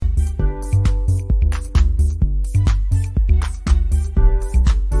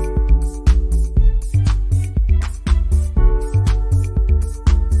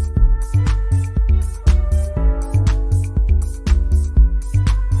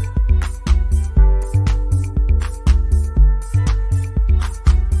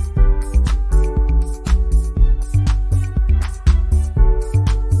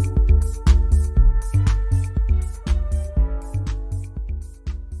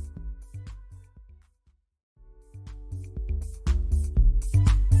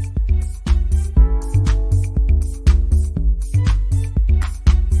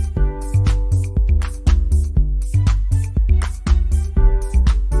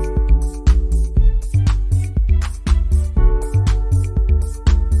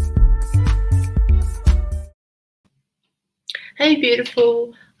Hey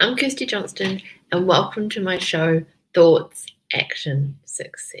beautiful, I'm Kirsty Johnston and welcome to my show, Thoughts, Action,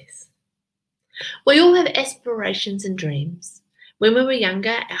 Success. We all have aspirations and dreams. When we were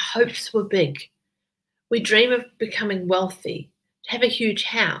younger, our hopes were big. We dream of becoming wealthy, to have a huge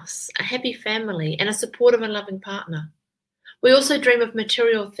house, a happy family, and a supportive and loving partner. We also dream of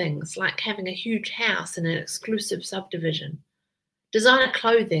material things like having a huge house in an exclusive subdivision, designer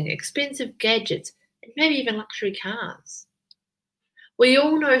clothing, expensive gadgets, and maybe even luxury cars. We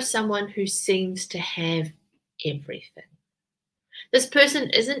all know someone who seems to have everything. This person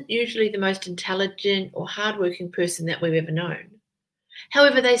isn't usually the most intelligent or hardworking person that we've ever known.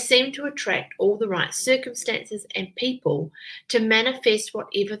 However, they seem to attract all the right circumstances and people to manifest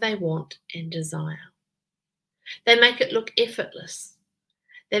whatever they want and desire. They make it look effortless.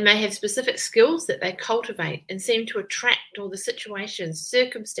 They may have specific skills that they cultivate and seem to attract all the situations,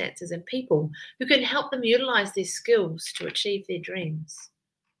 circumstances, and people who can help them utilize their skills to achieve their dreams.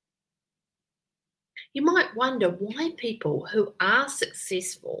 You might wonder why people who are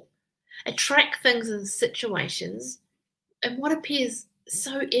successful attract things and situations and what appears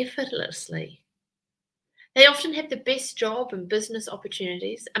so effortlessly. They often have the best job and business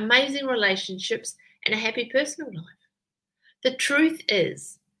opportunities, amazing relationships, and a happy personal life. The truth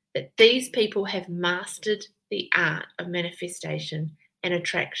is that these people have mastered the art of manifestation and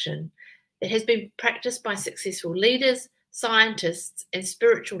attraction that has been practiced by successful leaders, scientists, and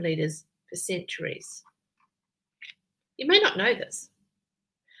spiritual leaders for centuries. You may not know this,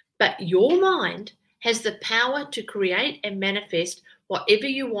 but your mind has the power to create and manifest whatever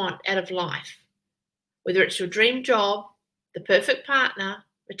you want out of life, whether it's your dream job, the perfect partner,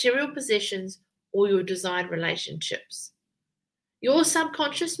 material possessions, or your desired relationships. Your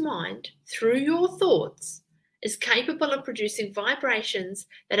subconscious mind, through your thoughts, is capable of producing vibrations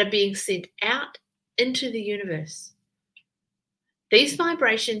that are being sent out into the universe. These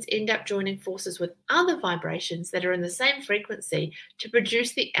vibrations end up joining forces with other vibrations that are in the same frequency to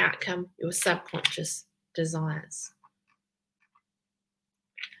produce the outcome your subconscious desires.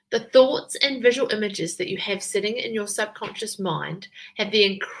 The thoughts and visual images that you have sitting in your subconscious mind have the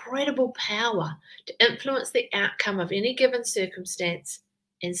incredible power to influence the outcome of any given circumstance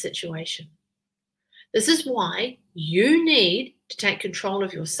and situation. This is why you need to take control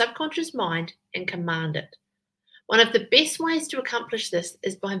of your subconscious mind and command it. One of the best ways to accomplish this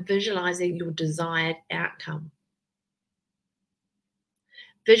is by visualizing your desired outcome.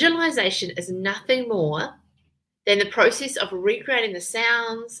 Visualization is nothing more than the process of recreating the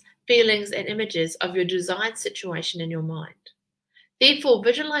sounds, feelings, and images of your desired situation in your mind. Therefore,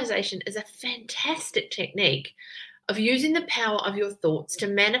 visualization is a fantastic technique of using the power of your thoughts to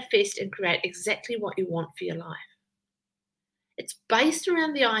manifest and create exactly what you want for your life. It's based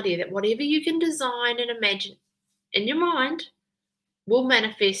around the idea that whatever you can design and imagine in your mind will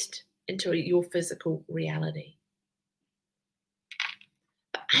manifest into your physical reality.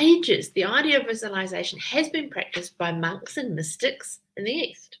 For ages, the idea of visualization has been practiced by monks and mystics in the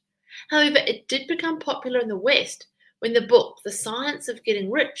East. However, it did become popular in the West when the book The Science of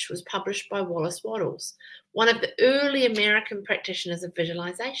Getting Rich was published by Wallace Wattles, one of the early American practitioners of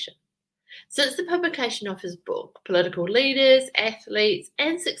visualization. Since the publication of his book, political leaders, athletes,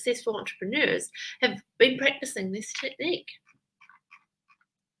 and successful entrepreneurs have been practicing this technique.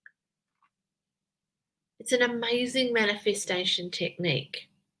 It's an amazing manifestation technique.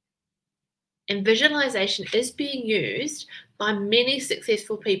 And visualization is being used by many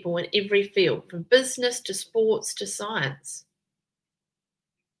successful people in every field, from business to sports to science.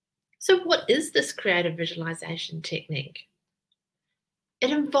 So what is this creative visualization technique?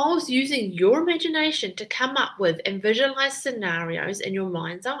 It involves using your imagination to come up with and visualize scenarios in your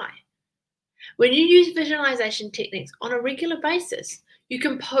mind's eye. When you use visualization techniques on a regular basis, you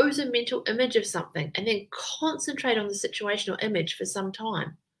compose a mental image of something and then concentrate on the situation or image for some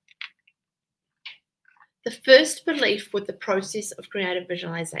time. The first belief with the process of creative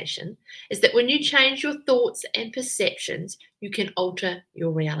visualization is that when you change your thoughts and perceptions, you can alter your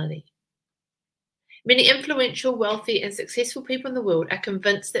reality. Many influential, wealthy, and successful people in the world are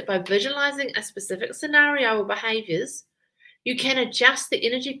convinced that by visualizing a specific scenario or behaviors, you can adjust the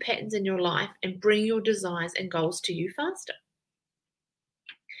energy patterns in your life and bring your desires and goals to you faster.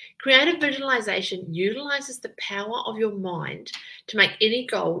 Creative visualization utilizes the power of your mind to make any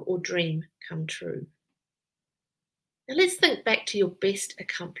goal or dream come true. Now let's think back to your best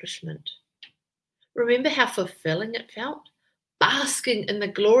accomplishment. Remember how fulfilling it felt, basking in the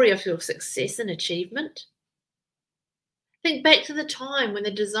glory of your success and achievement? Think back to the time when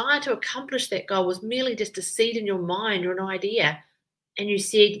the desire to accomplish that goal was merely just a seed in your mind or an idea, and you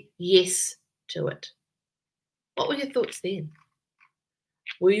said yes to it. What were your thoughts then?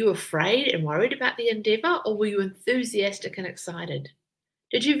 Were you afraid and worried about the endeavor, or were you enthusiastic and excited?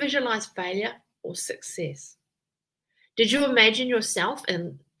 Did you visualize failure or success? Did you imagine yourself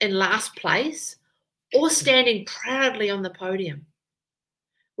in last place or standing proudly on the podium?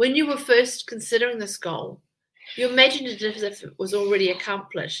 When you were first considering this goal, you imagined it as if it was already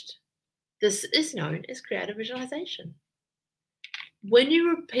accomplished. This is known as creative visualization. When you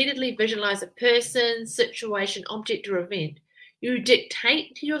repeatedly visualize a person, situation, object, or event, you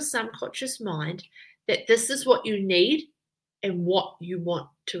dictate to your subconscious mind that this is what you need and what you want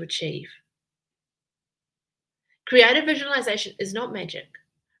to achieve. Creative visualization is not magic.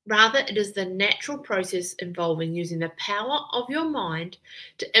 Rather, it is the natural process involving using the power of your mind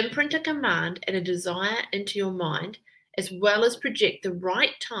to imprint a command and a desire into your mind, as well as project the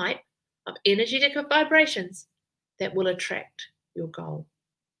right type of energetic vibrations that will attract your goal.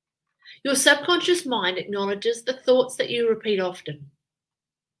 Your subconscious mind acknowledges the thoughts that you repeat often,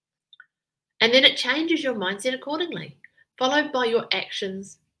 and then it changes your mindset accordingly, followed by your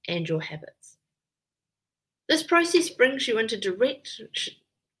actions and your habits. This process brings you into direct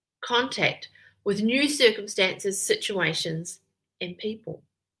contact with new circumstances, situations, and people.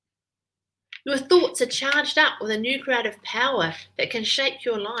 Your thoughts are charged up with a new creative power that can shape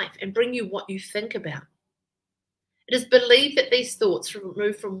your life and bring you what you think about. It is believed that these thoughts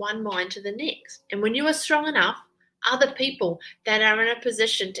move from one mind to the next, and when you are strong enough, other people that are in a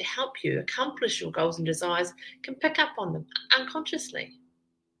position to help you accomplish your goals and desires can pick up on them unconsciously.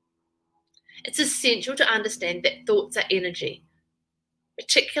 It's essential to understand that thoughts are energy,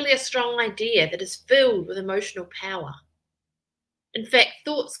 particularly a strong idea that is filled with emotional power. In fact,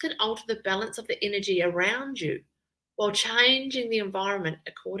 thoughts can alter the balance of the energy around you while changing the environment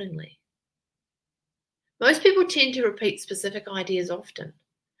accordingly. Most people tend to repeat specific ideas often.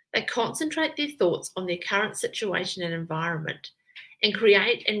 They concentrate their thoughts on their current situation and environment and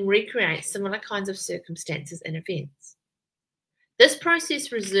create and recreate similar kinds of circumstances and events. This process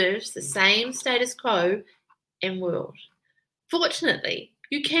preserves the same status quo and world. Fortunately,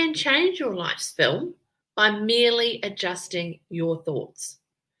 you can change your life's film by merely adjusting your thoughts.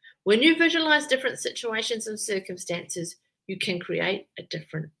 When you visualize different situations and circumstances, you can create a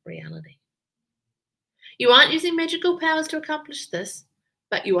different reality. You aren't using magical powers to accomplish this,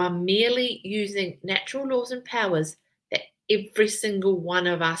 but you are merely using natural laws and powers that every single one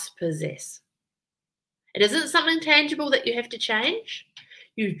of us possess. It isn't something tangible that you have to change.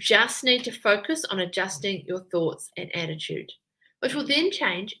 You just need to focus on adjusting your thoughts and attitude, which will then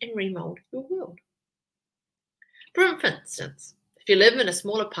change and remold your world. For instance, if you live in a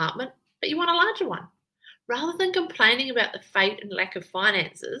small apartment, but you want a larger one, rather than complaining about the fate and lack of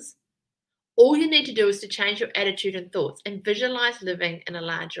finances, all you need to do is to change your attitude and thoughts and visualize living in a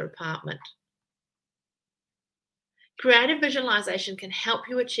larger apartment. Creative visualization can help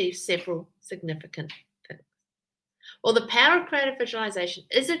you achieve several significant things. While the power of creative visualization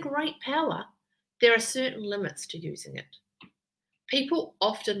is a great power, there are certain limits to using it. People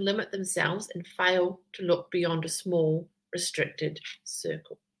often limit themselves and fail to look beyond a small, restricted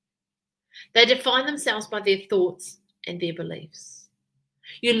circle. They define themselves by their thoughts and their beliefs.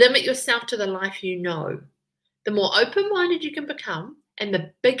 You limit yourself to the life you know. The more open-minded you can become and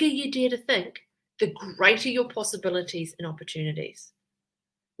the bigger you dare to think, the greater your possibilities and opportunities.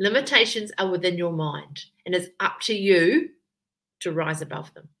 Limitations are within your mind, and it's up to you to rise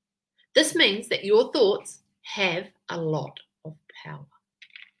above them. This means that your thoughts have a lot of power.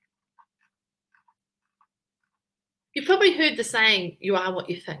 You've probably heard the saying, you are what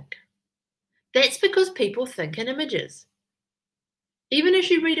you think. That's because people think in images. Even as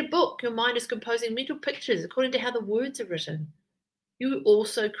you read a book, your mind is composing mental pictures according to how the words are written. You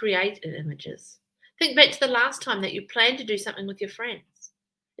also create in images. Think back to the last time that you planned to do something with your friends.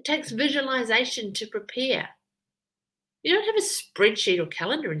 It takes visualization to prepare. You don't have a spreadsheet or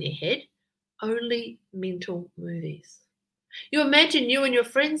calendar in your head, only mental movies. You imagine you and your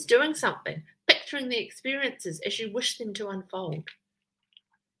friends doing something, picturing the experiences as you wish them to unfold.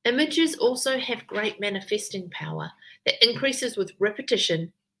 Images also have great manifesting power that increases with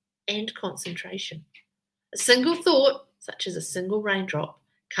repetition and concentration. A single thought, such as a single raindrop,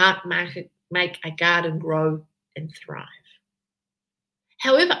 can't make a garden grow and thrive.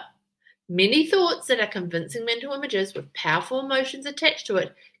 However, many thoughts that are convincing mental images with powerful emotions attached to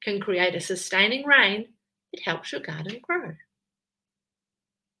it can create a sustaining rain that helps your garden grow.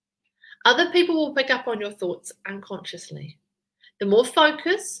 Other people will pick up on your thoughts unconsciously. The more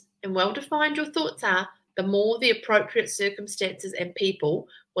focused and well-defined your thoughts are, the more the appropriate circumstances and people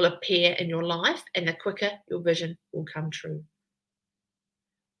will appear in your life, and the quicker your vision will come true.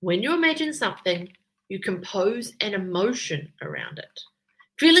 When you imagine something, you compose an emotion around it.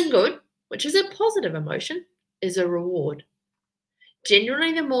 Feeling good, which is a positive emotion, is a reward.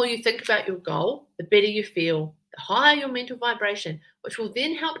 Generally, the more you think about your goal, the better you feel, the higher your mental vibration, which will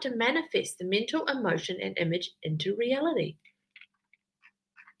then help to manifest the mental emotion and image into reality.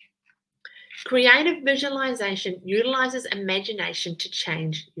 Creative visualization utilizes imagination to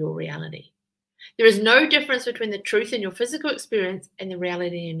change your reality. There is no difference between the truth in your physical experience and the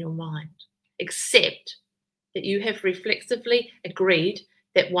reality in your mind, except that you have reflexively agreed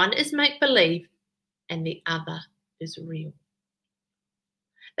that one is make-believe and the other is real.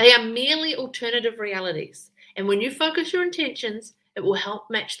 They are merely alternative realities, and when you focus your intentions, it will help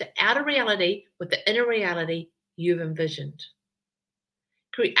match the outer reality with the inner reality you've envisioned.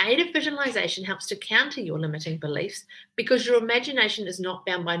 Creative visualization helps to counter your limiting beliefs because your imagination is not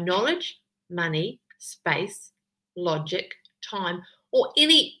bound by knowledge, money, space, logic, time, or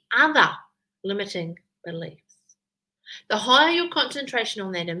any other limiting beliefs. The higher your concentration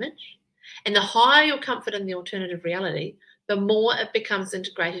on that image and the higher your comfort in the alternative reality, the more it becomes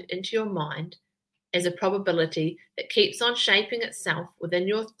integrated into your mind as a probability that keeps on shaping itself within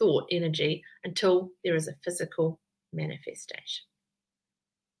your thought energy until there is a physical manifestation.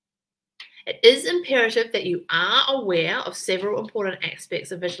 It is imperative that you are aware of several important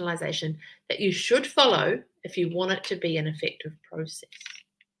aspects of visualization that you should follow if you want it to be an effective process.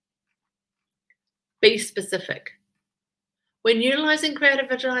 Be specific. When utilizing creative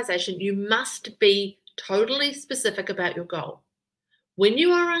visualization, you must be totally specific about your goal. When you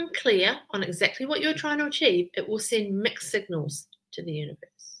are unclear on exactly what you're trying to achieve, it will send mixed signals to the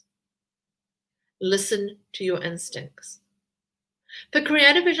universe. Listen to your instincts. For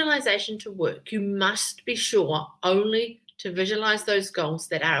creative visualization to work, you must be sure only to visualize those goals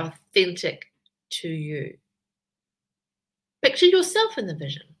that are authentic to you. Picture yourself in the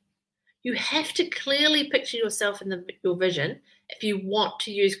vision. You have to clearly picture yourself in your vision if you want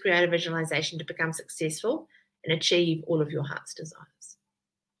to use creative visualization to become successful and achieve all of your heart's desires.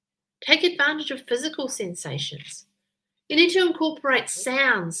 Take advantage of physical sensations. You need to incorporate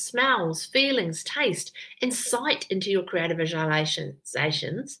sounds, smells, feelings, taste, and sight into your creative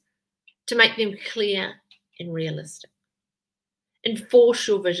visualizations to make them clear and realistic. Enforce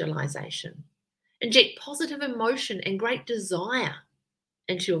your visualization. Inject positive emotion and great desire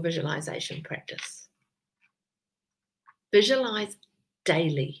into your visualization practice. Visualize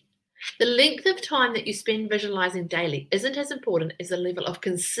daily. The length of time that you spend visualizing daily isn't as important as the level of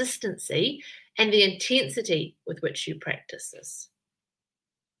consistency and the intensity with which you practice this.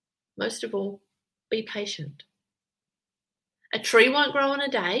 Most of all, be patient. A tree won't grow in a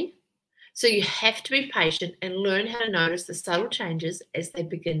day, so you have to be patient and learn how to notice the subtle changes as they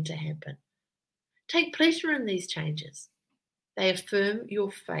begin to happen. Take pleasure in these changes. They affirm your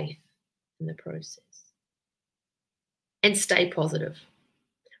faith in the process. And stay positive.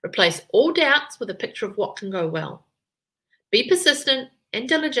 Replace all doubts with a picture of what can go well. Be persistent and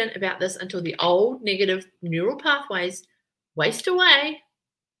diligent about this until the old negative neural pathways waste away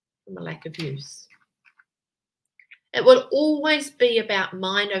from a lack of use. It will always be about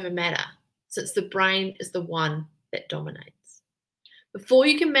mind over matter, since the brain is the one that dominates. Before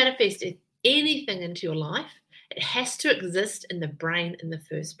you can manifest anything into your life, it has to exist in the brain in the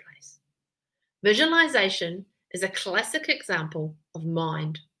first place. Visualization is a classic example of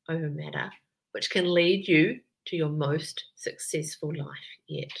mind over matter, which can lead you to your most successful life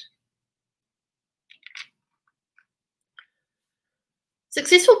yet.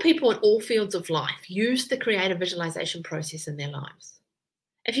 Successful people in all fields of life use the creative visualization process in their lives.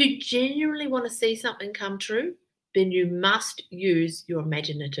 If you genuinely want to see something come true, then you must use your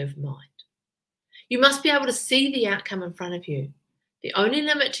imaginative mind. You must be able to see the outcome in front of you. The only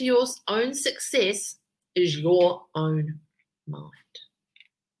limit to your own success is your own mind.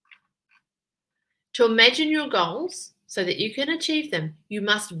 To imagine your goals so that you can achieve them, you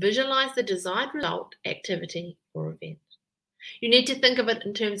must visualize the desired result, activity, or event. You need to think of it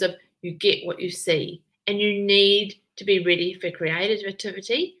in terms of you get what you see, and you need to be ready for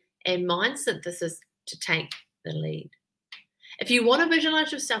creativity and mind synthesis to take the lead. If you want to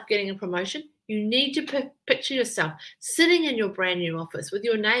visualize yourself getting a promotion, you need to picture yourself sitting in your brand new office with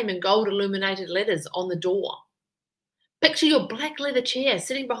your name in gold illuminated letters on the door. Picture your black leather chair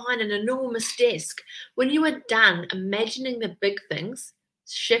sitting behind an enormous desk. When you are done imagining the big things,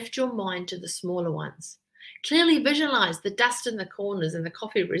 shift your mind to the smaller ones. Clearly visualize the dust in the corners and the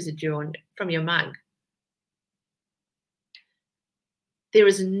coffee residue from your mug. There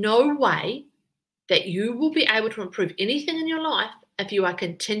is no way that you will be able to improve anything in your life if you are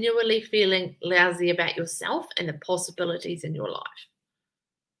continually feeling lousy about yourself and the possibilities in your life.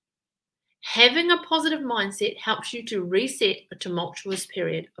 Having a positive mindset helps you to reset a tumultuous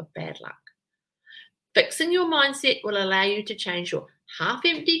period of bad luck. Fixing your mindset will allow you to change your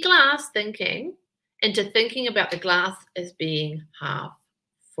half-empty glass thinking into thinking about the glass as being half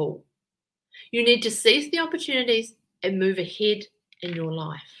full. You need to seize the opportunities and move ahead in your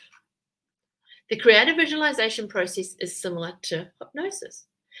life. The creative visualization process is similar to hypnosis.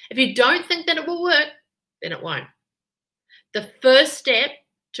 If you don't think that it will work, then it won't. The first step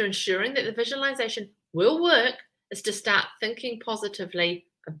to ensuring that the visualization will work is to start thinking positively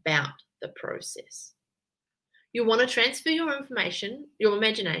about the process. You want to transfer your imagination,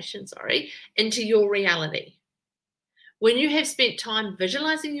 into your reality. When you have spent time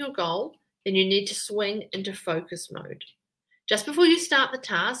visualizing your goal, then you need to swing into focus mode just before you start the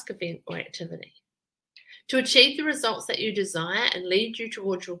task, event, or activity. To achieve the results that you desire and lead you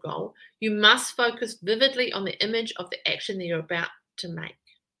towards your goal, you must focus vividly on the image of the action that you're about to make.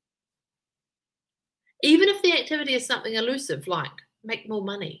 Even if the activity is something elusive like make more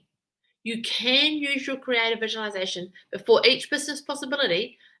money, you can use your creative visualization before each business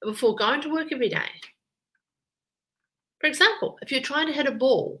possibility and before going to work every day. For example, if you're trying to hit a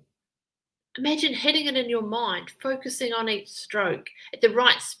ball, imagine hitting it in your mind, focusing on each stroke at the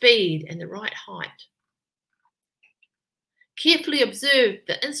right speed and the right height. Carefully observe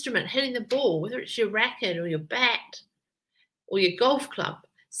the instrument hitting the ball, whether it's your racket or your bat or your golf club.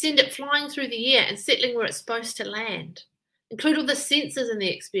 Send it flying through the air and settling where it's supposed to land. Include all the senses in the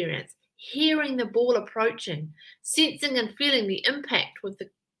experience, hearing the ball approaching, sensing and feeling the impact with the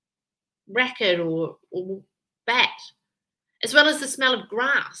racket or bat, as well as the smell of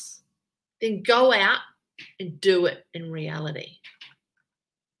grass. Then go out and do it in reality.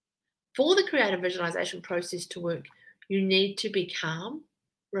 For the creative visualization process to work, you need to be calm,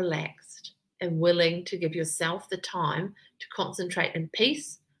 relaxed, and willing to give yourself the time to concentrate in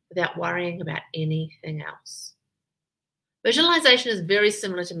peace without worrying about anything else. Visualization is very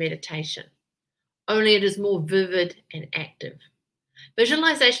similar to meditation, only it is more vivid and active.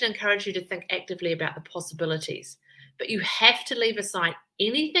 Visualization encourages you to think actively about the possibilities, but you have to leave aside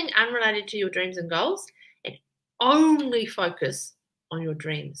anything unrelated to your dreams and goals and only focus on your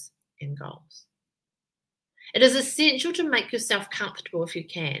dreams and goals. It is essential to make yourself comfortable if you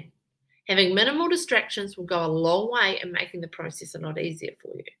can. Having minimal distractions will go a long way in making the process a lot easier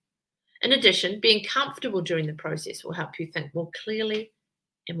for you. In addition, being comfortable during the process will help you think more clearly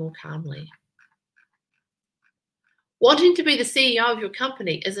and more calmly. Wanting to be the CEO of your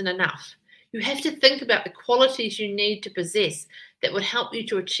company isn't enough. You have to think about the qualities you need to possess that would help you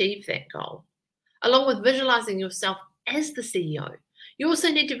to achieve that goal. Along with visualizing yourself as the CEO, you also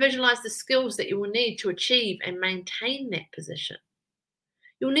need to visualize the skills that you will need to achieve and maintain that position.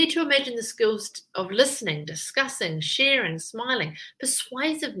 You'll need to imagine the skills of listening, discussing, sharing, smiling,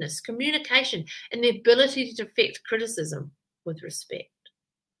 persuasiveness, communication, and the ability to deflect criticism with respect.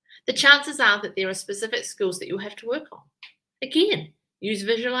 The chances are that there are specific skills that you'll have to work on. Again, use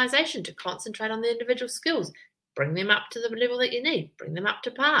visualization to concentrate on the individual skills. Bring them up to the level that you need. Bring them up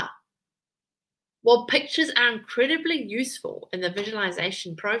to par. While pictures are incredibly useful in the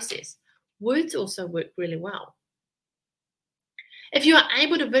visualization process, words also work really well. If you are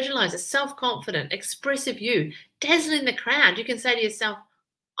able to visualize a self-confident, expressive you, dazzling the crowd, you can say to yourself,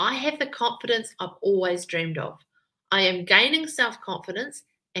 I have the confidence I've always dreamed of. I am gaining self-confidence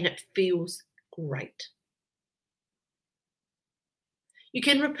and it feels great. You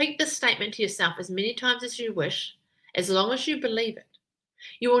can repeat this statement to yourself as many times as you wish, as long as you believe it.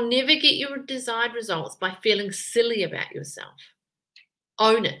 You will never get your desired results by feeling silly about yourself.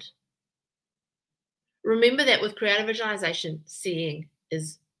 Own it. Remember that with creative visualization, seeing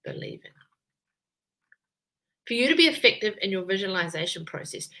is believing. For you to be effective in your visualization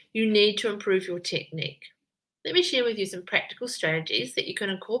process, you need to improve your technique. Let me share with you some practical strategies that you can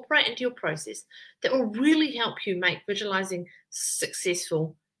incorporate into your process that will really help you make visualizing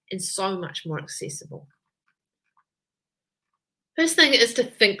successful and so much more accessible. First thing is to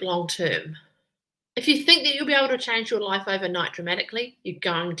think long term. If you think that you'll be able to change your life overnight dramatically, you're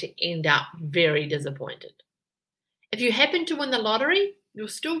going to end up very disappointed. If you happen to win the lottery, you'll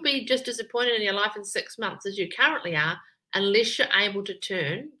still be just disappointed in your life in 6 months as you currently are, unless you're able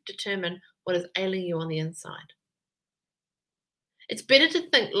to determine what is ailing you on the inside. It's better to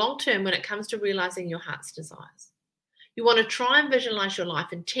think long term when it comes to realizing your heart's desires. You want to try and visualize your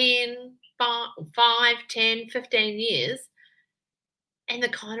life in 5, 10, 15 years and the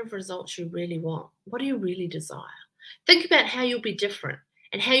kind of results you really want. What do you really desire? Think about how you'll be different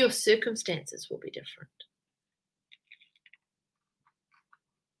and how your circumstances will be different.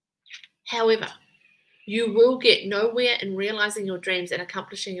 However, You will get nowhere in realizing your dreams and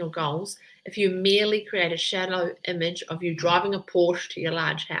accomplishing your goals if you merely create a shallow image of you driving a Porsche to your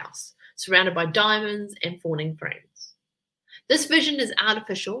large house, surrounded by diamonds and fawning friends. This vision is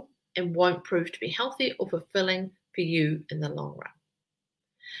artificial and won't prove to be healthy or fulfilling for you in the long run.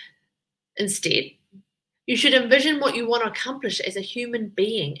 Instead, you should envision what you want to accomplish as a human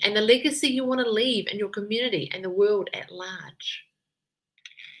being and the legacy you want to leave in your community and the world at large.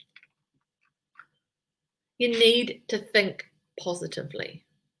 You need to think positively.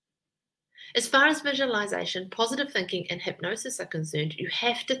 As far as visualization, positive thinking, and hypnosis are concerned, you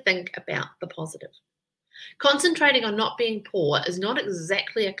have to think about the positive. Concentrating on not being poor is not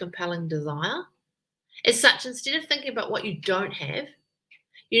exactly a compelling desire. As such, instead of thinking about what you don't have,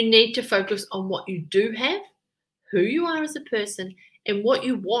 you need to focus on what you do have, who you are as a person, and what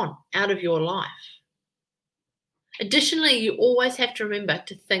you want out of your life. Additionally, you always have to remember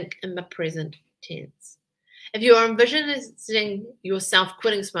to think in the present tense. If you are envisioning yourself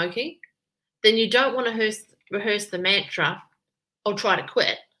quitting smoking, then you don't want to rehearse the mantra, "I'll try to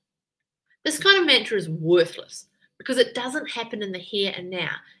quit." This kind of mantra is worthless because it doesn't happen in the here and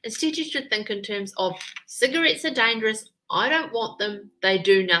now. Instead, you should think in terms of cigarettes are dangerous, I don't want them, they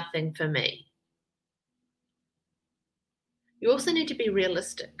do nothing for me. You also need to be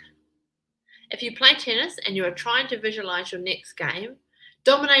realistic. If you play tennis and you are trying to visualize your next game,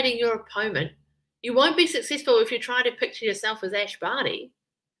 dominating your opponent, you won't be successful if you try to picture yourself as Ash Barty.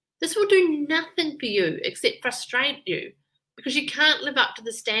 This will do nothing for you except frustrate you because you can't live up to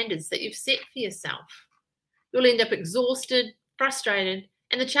the standards that you've set for yourself. You'll end up exhausted, frustrated,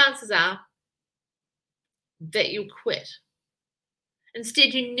 and the chances are that you'll quit.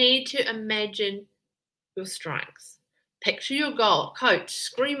 Instead, you need to imagine your strengths. Picture your coach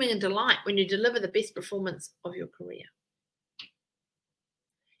screaming in delight when you deliver the best performance of your career.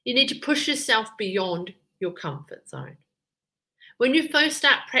 You need to push yourself beyond your comfort zone. When you first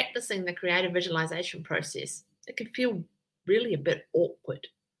start practicing the creative visualization process, it can feel really a bit awkward.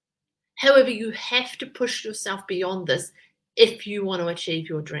 However, you have to push yourself beyond this if you want to achieve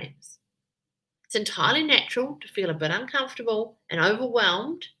your dreams. It's entirely natural to feel a bit uncomfortable and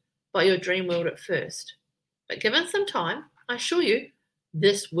overwhelmed by your dream world at first. But given some time, I assure you,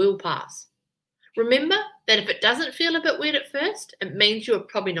 this will pass. Remember that if it doesn't feel a bit weird at first, it means you're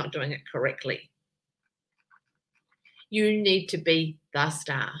probably not doing it correctly. You need to be the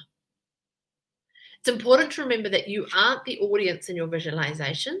star. It's important to remember that you aren't the audience in your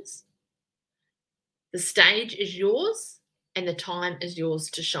visualizations. The stage is yours and the time is yours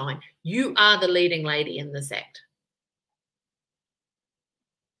to shine. You are the leading lady in this act.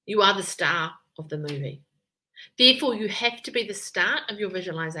 You are the star of the movie. Therefore, you have to be the start of your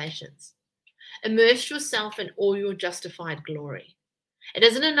visualizations. Immerse yourself in all your justified glory. It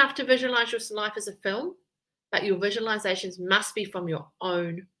isn't enough to visualize your life as a film, but your visualizations must be from your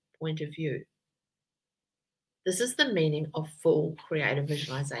own point of view. This is the meaning of full creative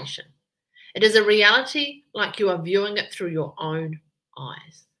visualization. It is a reality like you are viewing it through your own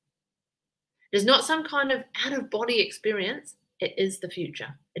eyes. It is not some kind of out-of-body experience. It is the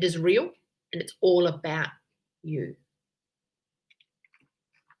future. It is real, and it's all about you.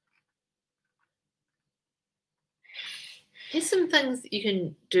 Here's some things that you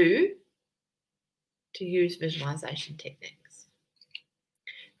can do to use visualization techniques.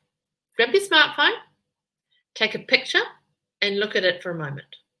 Grab your smartphone, take a picture, and look at it for a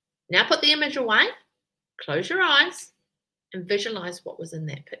moment. Now put the image away, close your eyes, and visualize what was in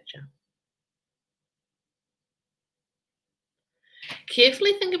that picture.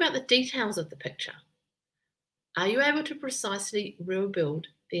 Carefully think about the details of the picture. Are you able to precisely rebuild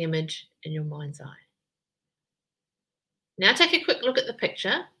the image in your mind's eye? Now take a quick look at the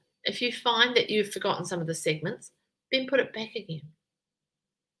picture. If you find that you've forgotten some of the segments, then put it back again.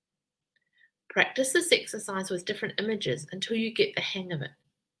 Practice this exercise with different images until you get the hang of it.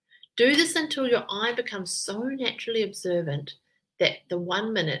 Do this until your eye becomes so naturally observant that the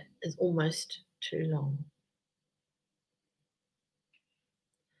 1 minute is almost too long.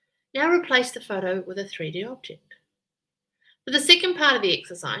 Now replace the photo with a 3D object. For the second part of the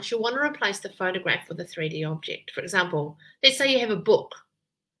exercise, you'll want to replace the photograph with a 3D object. For example, let's say you have a book.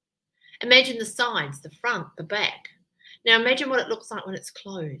 Imagine the sides, the front, the back. Now imagine what it looks like when it's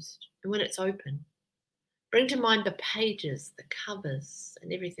closed and when it's open. Bring to mind the pages, the covers,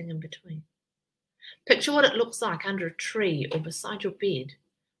 and everything in between. Picture what it looks like under a tree or beside your bed.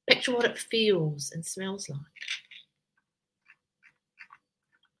 Picture what it feels and smells like.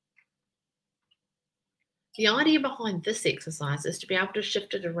 The idea behind this exercise is to be able to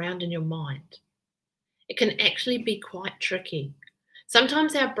shift it around in your mind. It can actually be quite tricky.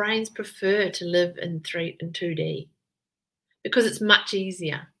 Sometimes our brains prefer to live in 2D because it's much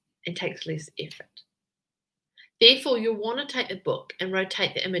easier and takes less effort. Therefore, you'll want to take the book and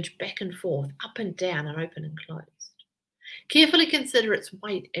rotate the image back and forth, up and down, and open and closed. Carefully consider its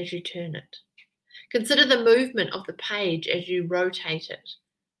weight as you turn it. Consider the movement of the page as you rotate it.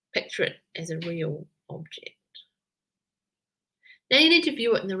 Picture it as a real object. Now you need to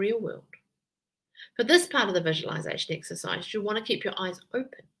view it in the real world. For this part of the visualization exercise, you'll want to keep your eyes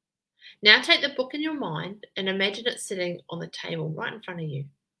open. Now take the book in your mind and imagine it sitting on the table right in front of you.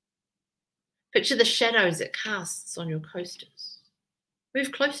 Picture the shadows it casts on your coasters.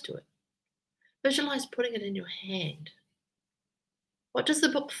 Move close to it. Visualize putting it in your hand. What does the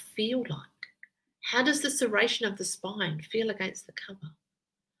book feel like? How does the serration of the spine feel against the cover?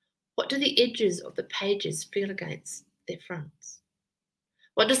 What do the edges of the pages feel against their fronts?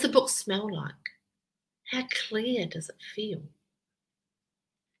 What does the book smell like? How clear does it feel?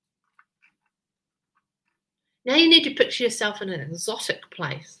 Now you need to picture yourself in an exotic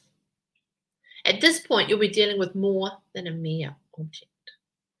place. At this point, you'll be dealing with more than a mere object.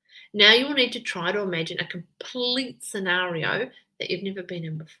 Now you will need to try to imagine a complete scenario that you've never been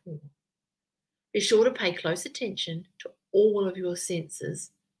in before. Be sure to pay close attention to all of your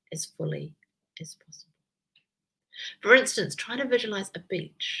senses as fully as possible. For instance, try to visualize a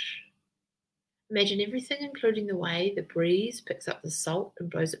beach. Imagine everything, including the way the breeze picks up the salt and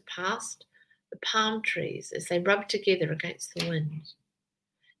blows it past the palm trees as they rub together against the wind.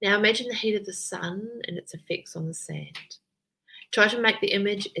 Now imagine the heat of the sun and its effects on the sand. Try to make the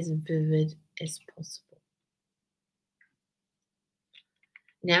image as vivid as possible.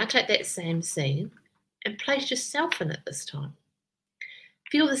 Now take that same scene and place yourself in it this time.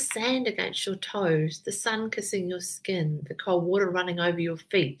 Feel the sand against your toes, the sun kissing your skin, the cold water running over your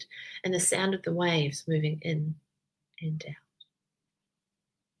feet, and the sound of the waves moving in and out.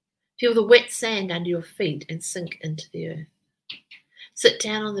 Feel the wet sand under your feet and sink into the earth. Sit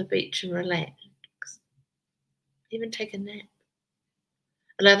down on the beach and relax. Even take a nap.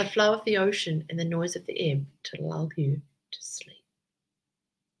 Allow the flow of the ocean and the noise of the ebb to lull you to sleep.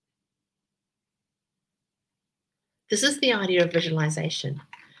 This is the idea of visualization.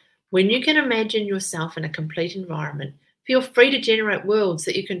 When you can imagine yourself in a complete environment, feel free to generate worlds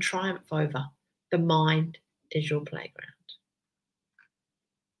that you can triumph over. The mind is your playground.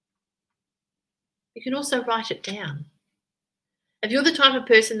 You can also write it down. If you're the type of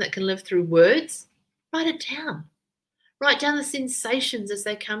person that can live through words, write it down. Write down the sensations as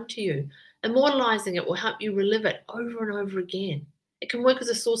they come to you. Immortalizing it will help you relive it over and over again. It can work as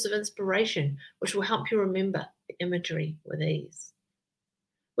a source of inspiration, which will help you remember the imagery with ease.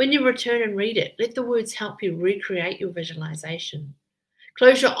 When you return and read it, let the words help you recreate your visualization.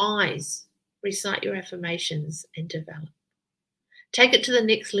 Close your eyes, recite your affirmations, and develop. Take it to the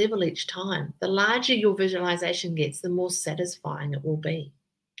next level each time. The larger your visualization gets, the more satisfying it will be.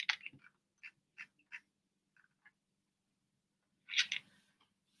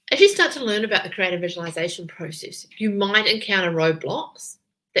 As you start to learn about the creative visualization process, you might encounter roadblocks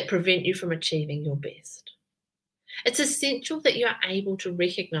that prevent you from achieving your best. It's essential that you are able to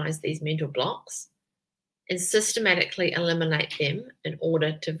recognize these mental blocks and systematically eliminate them in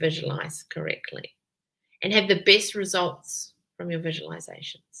order to visualize correctly and have the best results from your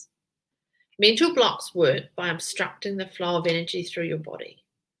visualizations. Mental blocks work by obstructing the flow of energy through your body,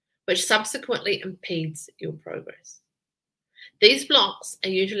 which subsequently impedes your progress. These blocks are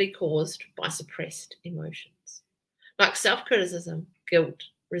usually caused by suppressed emotions, like self-criticism, guilt,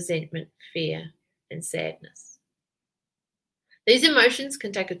 resentment, fear, and sadness. These emotions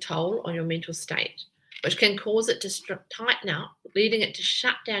can take a toll on your mental state, which can cause it to tighten up, leading it to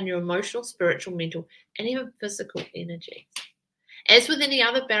shut down your emotional, spiritual, mental, and even physical energies. As with any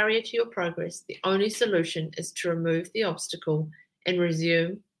other barrier to your progress, the only solution is to remove the obstacle and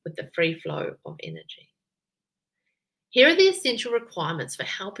resume with the free flow of energy. Here are the essential requirements for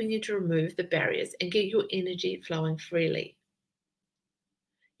helping you to remove the barriers and get your energy flowing freely.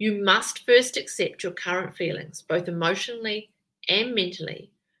 You must first accept your current feelings, both emotionally and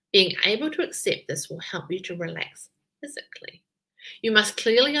mentally. Being able to accept this will help you to relax physically. You must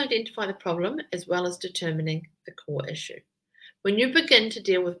clearly identify the problem as well as determining the core issue. When you begin to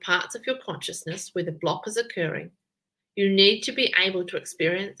deal with parts of your consciousness where the block is occurring, you need to be able to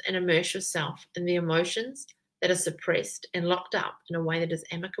experience and immerse yourself in the emotions that are suppressed and locked up in a way that is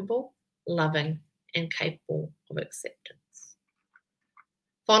amicable, loving, and capable of acceptance.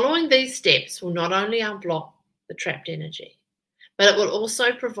 Following these steps will not only unblock the trapped energy, but it will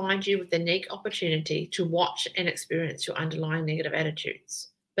also provide you with the unique opportunity to watch and experience your underlying negative attitudes,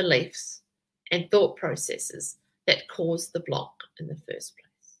 beliefs, and thought processes that cause the block in the first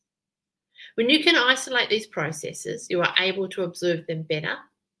place. When you can isolate these processes, you are able to observe them better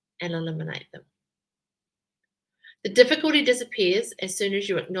and eliminate them. The difficulty disappears as soon as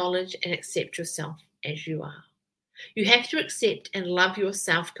you acknowledge and accept yourself as you are. You have to accept and love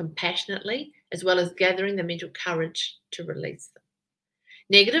yourself compassionately, as well as gathering the mental courage to release them.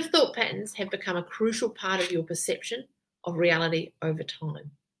 Negative thought patterns have become a crucial part of your perception of reality over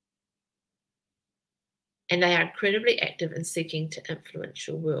time. And they are incredibly active in seeking to influence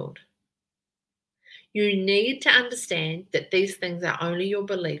your world. You need to understand that these things are only your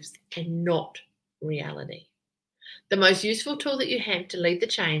beliefs and not reality. The most useful tool that you have to lead the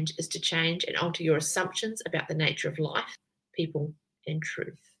change is to change and alter your assumptions about the nature of life, people, and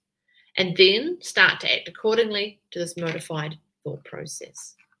truth. And then start to act accordingly to this modified thought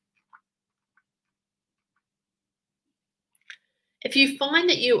process. If you find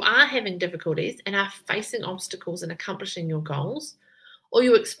that you are having difficulties and are facing obstacles in accomplishing your goals, or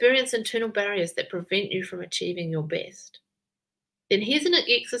you experience internal barriers that prevent you from achieving your best, then here's an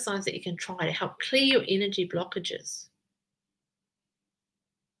exercise that you can try to help clear your energy blockages.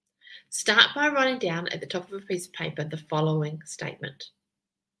 Start by writing down at the top of a piece of paper the following statement.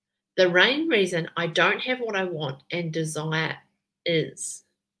 The main reason I don't have what I want and desire is.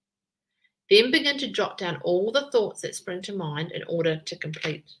 Then begin to jot down all the thoughts that spring to mind in order to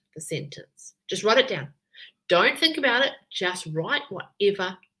complete the sentence. Just write it down. Don't think about it. Just write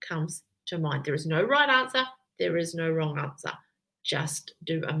whatever comes to mind. There is no right answer. There is no wrong answer. Just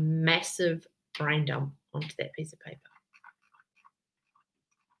do a massive brain dump onto that piece of paper.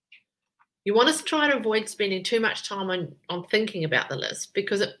 You want to try to avoid spending too much time on thinking about the list,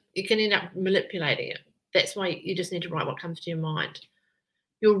 because you can end up manipulating it. That's why you just need to write what comes to your mind.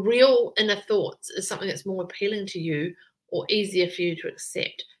 Your real inner thoughts is something that's more appealing to you or easier for you to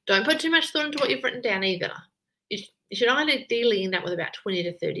accept. Don't put too much thought into what you've written down either. You should ideally end up with about 20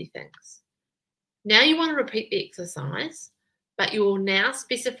 to 30 things. Now you want to repeat the exercise, but you will now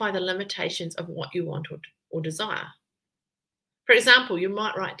specify the limitations of what you want or desire. For example, you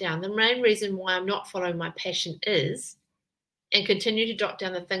might write down the main reason why I'm not following my passion is, and continue to jot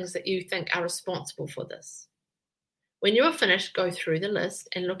down the things that you think are responsible for this. When you are finished, go through the list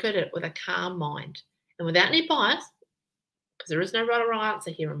and look at it with a calm mind and without any bias, because there is no right or wrong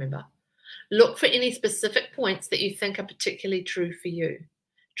answer here, remember. Look for any specific points that you think are particularly true for you.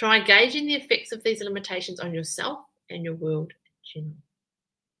 Try gauging the effects of these limitations on yourself and your world in general.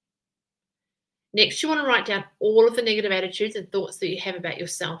 Next, you want to write down all of the negative attitudes and thoughts that you have about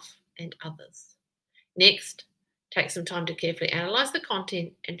yourself and others. Next, take some time to carefully analyze the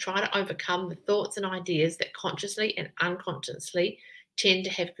content and try to overcome the thoughts and ideas that consciously and unconsciously tend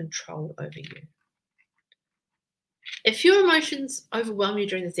to have control over you. If your emotions overwhelm you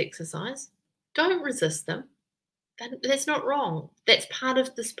during this exercise, don't resist them. That's not wrong. That's part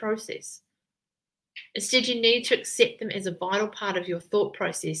of this process. Instead, you need to accept them as a vital part of your thought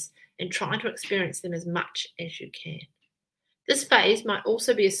process and try to experience them as much as you can. This phase might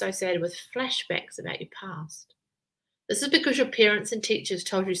also be associated with flashbacks about your past. This is because your parents and teachers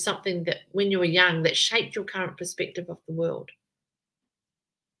told you something that when you were young that shaped your current perspective of the world.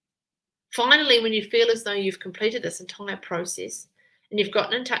 Finally, when you feel as though you've completed this entire process and you've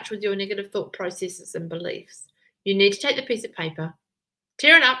gotten in touch with your negative thought processes and beliefs, you need to take the piece of paper,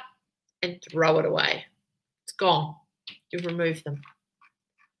 tear it up, and throw it away. It's gone. You've removed them.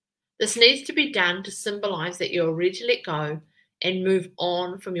 This needs to be done to symbolize that you're ready to let go and move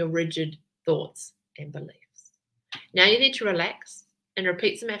on from your rigid thoughts and beliefs. Now you need to relax and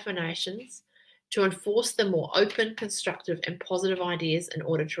repeat some affirmations to enforce the more open, constructive, and positive ideas in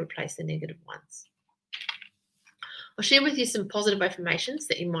order to replace the negative ones. I'll share with you some positive affirmations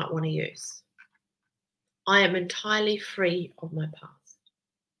that you might want to use. I am entirely free of my past.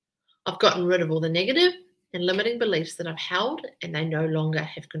 I've gotten rid of all the negative and limiting beliefs that I've held, and they no longer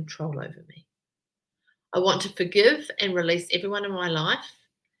have control over me. I want to forgive and release everyone in my life.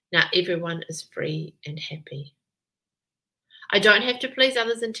 Now everyone is free and happy. I don't have to please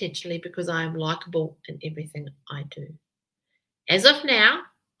others intentionally because I am likable in everything I do. As of now,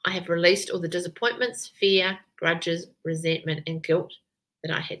 I have released all the disappointments, fear, grudges, resentment, and guilt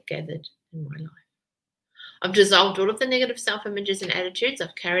that I had gathered in my life. I've dissolved all of the negative self-images and attitudes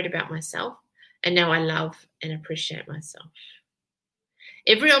I've carried about myself, and now I love and appreciate myself.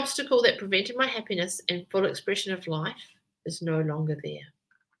 Every obstacle that prevented my happiness and full expression of life is no longer there.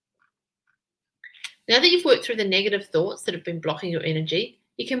 Now that you've worked through the negative thoughts that have been blocking your energy,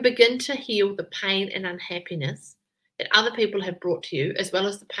 you can begin to heal the pain and unhappiness that other people have brought to you, as well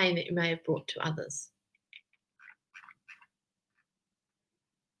as the pain that you may have brought to others.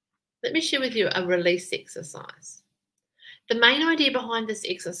 Let me share with you a release exercise. The main idea behind this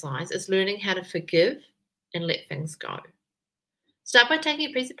exercise is learning how to forgive and let things go. Start by taking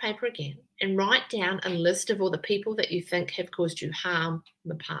a piece of paper again and write down a list of all the people that you think have caused you harm in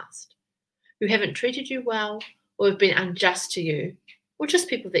the past, who haven't treated you well or have been unjust to you, or just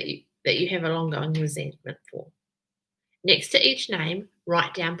people that you have an ongoing resentment for. Next to each name,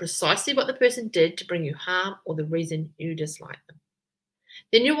 write down precisely what the person did to bring you harm or the reason you dislike them.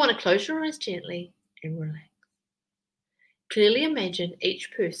 Then you'll want to close your eyes gently and relax. Clearly imagine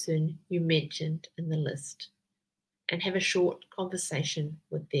each person you mentioned in the list and have a short conversation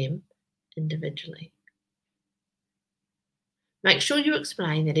with them individually. Make sure you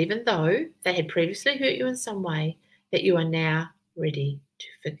explain that even though they had previously hurt you in some way, that you are now ready to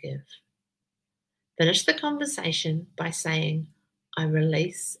forgive. Finish the conversation by saying, "I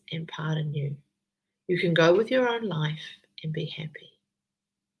release and pardon you. You can go with your own life and be happy."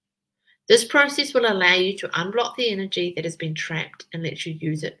 This process will allow you to unblock the energy that has been trapped and let you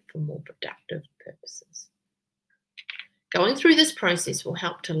use it for more productive purposes. Going through this process will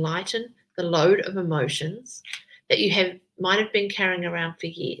help to lighten the load of emotions that you might have been carrying around for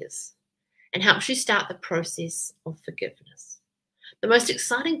years and helps you start the process of forgiveness. The most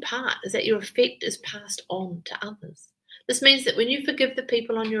exciting part is that your effect is passed on to others. This means that when you forgive the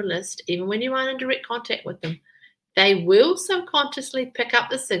people on your list, even when you aren't in direct contact with them, they will subconsciously pick up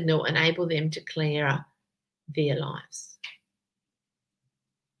the signal and enable them to clear their lives.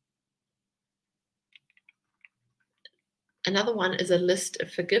 Another one is a list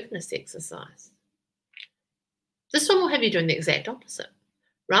of forgiveness exercise. This one will have you doing the exact opposite.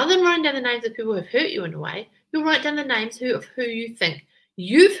 Rather than writing down the names of people who have hurt you in a way, you'll write down the names of who you think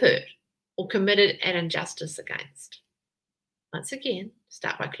you've hurt or committed an injustice against. Once again,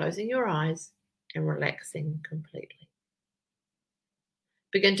 start by closing your eyes and relaxing completely.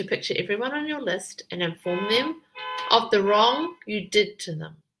 Begin to picture everyone on your list and inform them of the wrong you did to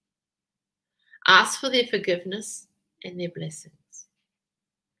them. Ask for their forgiveness and their blessings.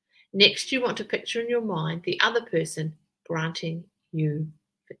 Next, you want to picture in your mind the other person granting you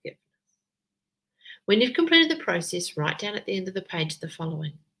forgiveness. When you've completed the process, write down at the end of the page the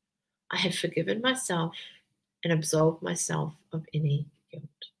following: "I have forgiven myself and absolved myself of any guilt."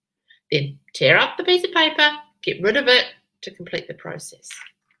 Then tear up the piece of paper, get rid of it to complete the process.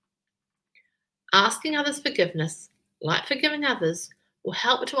 Asking others forgiveness, like forgiving others, will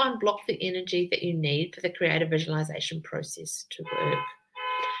help to unblock the energy that you need for the creative visualization process to work.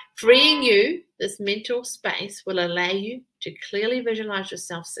 Freeing you, this mental space will allow you to clearly visualize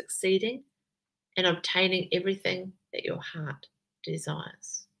yourself succeeding and obtaining everything that your heart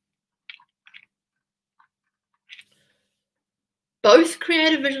desires. Both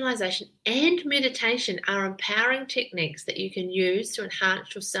creative visualization and meditation are empowering techniques that you can use to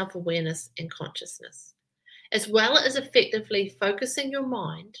enhance your self-awareness and consciousness. As well as effectively focusing your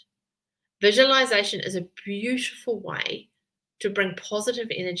mind, visualization is a beautiful way to bring positive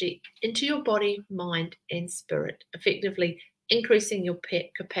energy into your body, mind, and spirit, effectively increasing your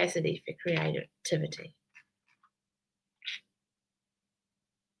capacity for creativity.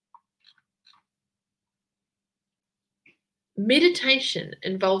 Meditation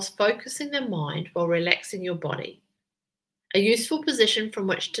involves focusing the mind while relaxing your body, a useful position from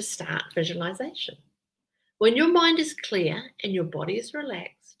which to start visualization. When your mind is clear and your body is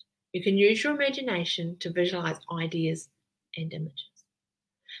relaxed, you can use your imagination to visualize ideas and images.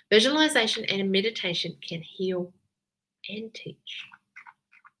 Visualization and meditation can heal and teach.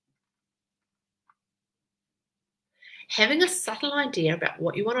 Having a subtle idea about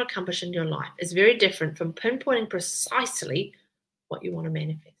what you want to accomplish in your life is very different from pinpointing precisely what you want to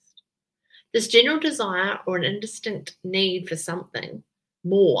manifest. This general desire or an indistinct need for something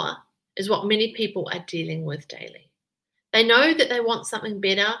more is what many people are dealing with daily. They know that they want something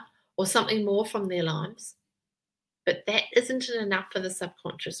better or something more from their lives, but that isn't enough for the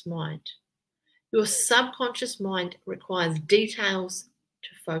subconscious mind. Your subconscious mind requires details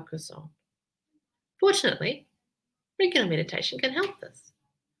to focus on. Fortunately, regular meditation can help this.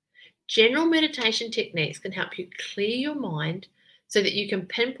 General meditation techniques can help you clear your mind so that you can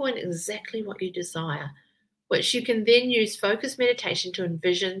pinpoint exactly what you desire, which you can then use focused meditation to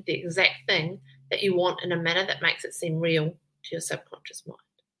envision the exact thing that you want in a manner that makes it seem real to your subconscious mind.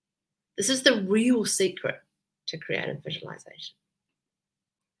 This is the real secret to creative visualization.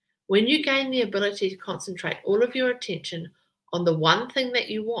 When you gain the ability to concentrate all of your attention on the one thing that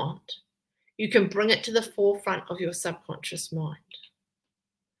you want, you can bring it to the forefront of your subconscious mind.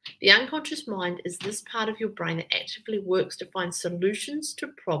 The unconscious mind is this part of your brain that actively works to find solutions to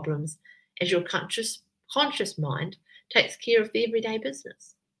problems as your conscious mind takes care of the everyday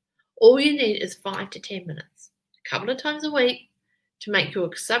business. All you need is 5 to 10 minutes, a couple of times a week to make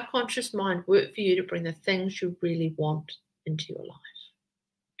your subconscious mind work for you to bring the things you really want into your life.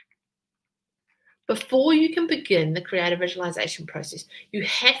 Before you can begin the creative visualization process, you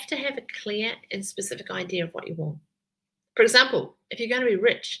have to have a clear and specific idea of what you want. For example, if you're going to be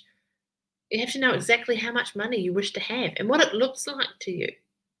rich, you have to know exactly how much money you wish to have and what it looks like to you.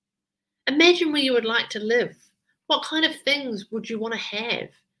 Imagine where you would like to live. What kind of things would you want to have?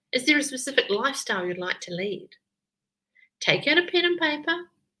 Is there a specific lifestyle you'd like to lead? Take out a pen and paper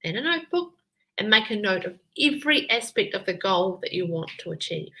and a notebook and make a note of every aspect of the goal that you want to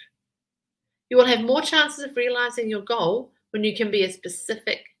achieve. You will have more chances of realizing your goal when you can be as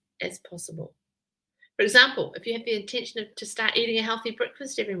specific as possible. For example, if you have the intention to start eating a healthy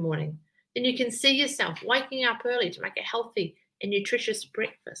breakfast every morning, then you can see yourself waking up early to make a healthy and nutritious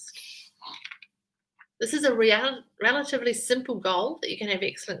breakfast. This is a relatively simple goal that you can have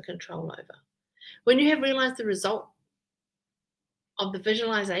excellent control over. When you have realized the result of the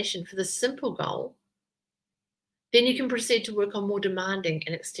visualization for the simple goal, then you can proceed to work on more demanding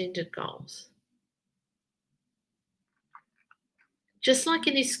and extended goals. Just like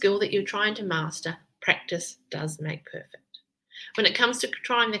any skill that you're trying to master, practice does make perfect. When it comes to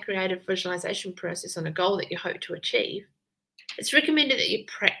trying the creative visualization process on a goal that you hope to achieve, it's recommended that you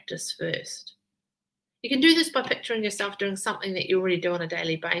practice first. You can do this by picturing yourself doing something that you already do on a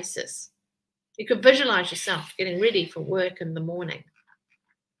daily basis. You could visualize yourself getting ready for work in the morning.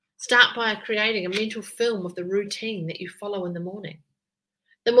 Start by creating a mental film of the routine that you follow in the morning.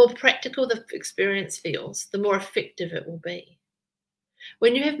 The more practical the experience feels, the more effective it will be.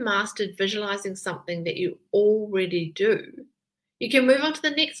 When you have mastered visualizing something that you already do, you can move on to the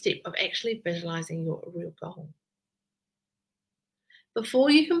next step of actually visualizing your real goal.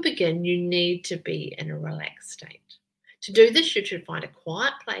 Before you can begin, you need to be in a relaxed state. To do this, you should find a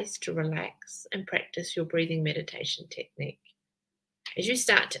quiet place to relax and practice your breathing meditation technique. As you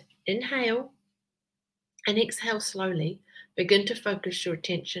start to inhale and exhale slowly, begin to focus your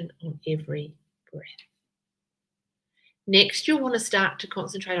attention on every breath. Next, you'll want to start to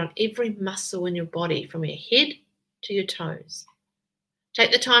concentrate on every muscle in your body from your head to your toes.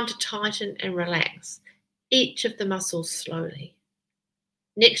 Take the time to tighten and relax each of the muscles slowly.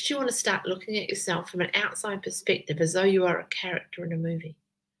 Next, you want to start looking at yourself from an outside perspective as though you are a character in a movie.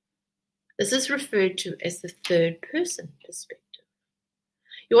 This is referred to as the third person perspective.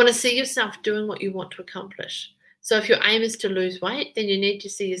 You want to see yourself doing what you want to accomplish. So if your aim is to lose weight, then you need to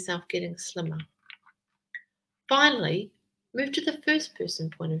see yourself getting slimmer. Finally, move to the first person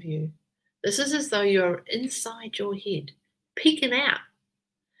point of view. This is as though you are inside your head, peeking out.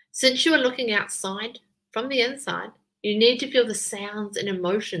 Since you are looking outside from the inside, you need to feel the sounds and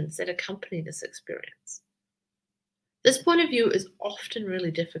emotions that accompany this experience. This point of view is often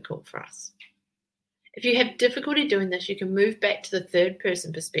really difficult for us. If you have difficulty doing this, you can move back to the third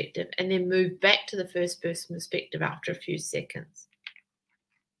person perspective and then move back to the first person perspective after a few seconds.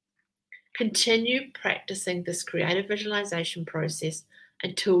 Continue practicing this creative visualization process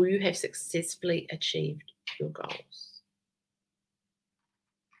until you have successfully achieved your goals.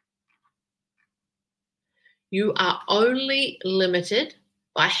 You are only limited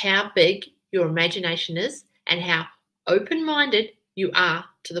by how big your imagination is and how open-minded you are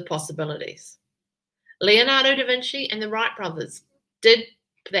to the possibilities. Leonardo da Vinci and the Wright brothers did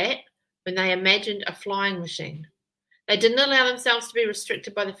that when they imagined a flying machine. They didn't allow themselves to be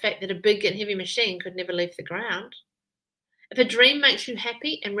restricted by the fact that a big and heavy machine could never leave the ground. If a dream makes you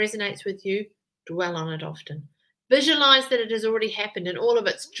happy and resonates with you, dwell on it often. Visualize that it has already happened in all of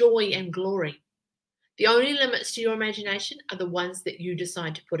its joy and glory. The only limits to your imagination are the ones that you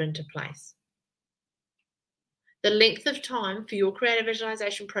decide to put into place. The length of time for your creative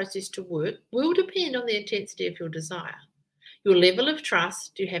visualization process to work will depend on the intensity of your desire, your level of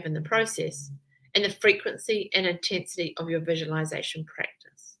trust you have in the process, and the frequency and intensity of your visualization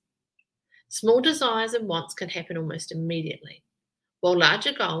practice. Small desires and wants can happen almost immediately, while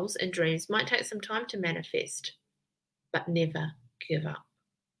larger goals and dreams might take some time to manifest, but never give up.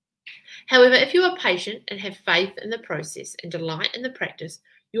 However, if you are patient and have faith in the process and delight in the practice,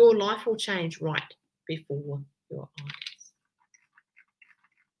 your life will change right before your eyes.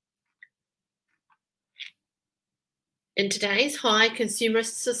 In today's high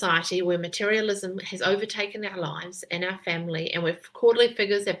consumerist society where materialism has overtaken our lives and our family, and where quarterly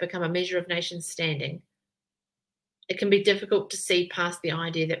figures have become a measure of nation standing, it can be difficult to see past the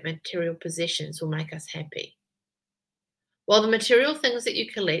idea that material possessions will make us happy. While the material things that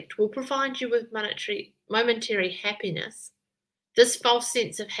you collect will provide you with momentary happiness, this false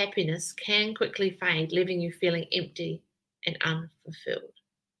sense of happiness can quickly fade, leaving you feeling empty and unfulfilled.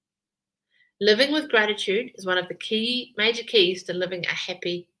 Living with gratitude is one of the major keys to living a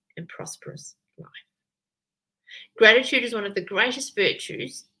happy and prosperous life. Gratitude is one of the greatest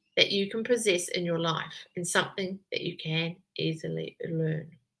virtues that you can possess in your life and something that you can easily learn.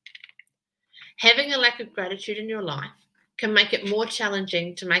 Having a lack of gratitude in your life can make it more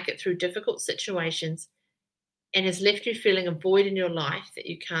challenging to make it through difficult situations and has left you feeling a void in your life that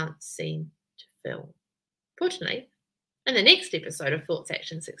you can't seem to fill. Fortunately, in the next episode of Thoughts,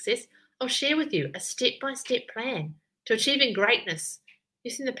 Action, Success, I'll share with you a step-by-step plan to achieving greatness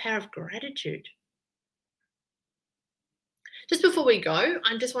using the power of gratitude. Just before we go,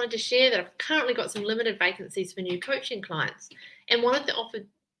 I just wanted to share that I've currently got some limited vacancies for new coaching clients and wanted to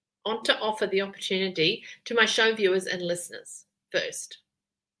offer the opportunity to my show viewers and listeners first.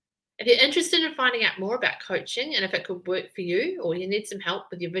 If you're interested in finding out more about coaching and if it could work for you or you need some help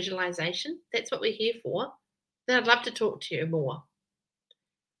with your visualization, that's what we're here for, then I'd love to talk to you more.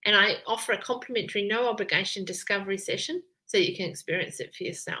 And I offer a complimentary, no obligation discovery session so you can experience it for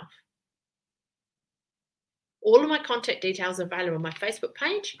yourself. All of my contact details are available on my Facebook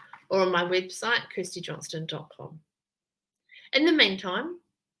page or on my website, kirstyjohnston.com. In the meantime,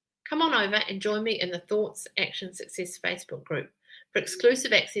 come on over and join me in the Thoughts, Action, Success Facebook group for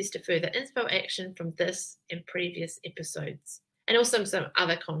exclusive access to further inspo action from this and previous episodes, and also some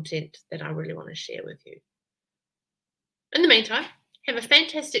other content that I really want to share with you. In the meantime, have a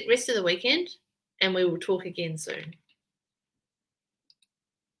fantastic rest of the weekend, and we will talk again soon.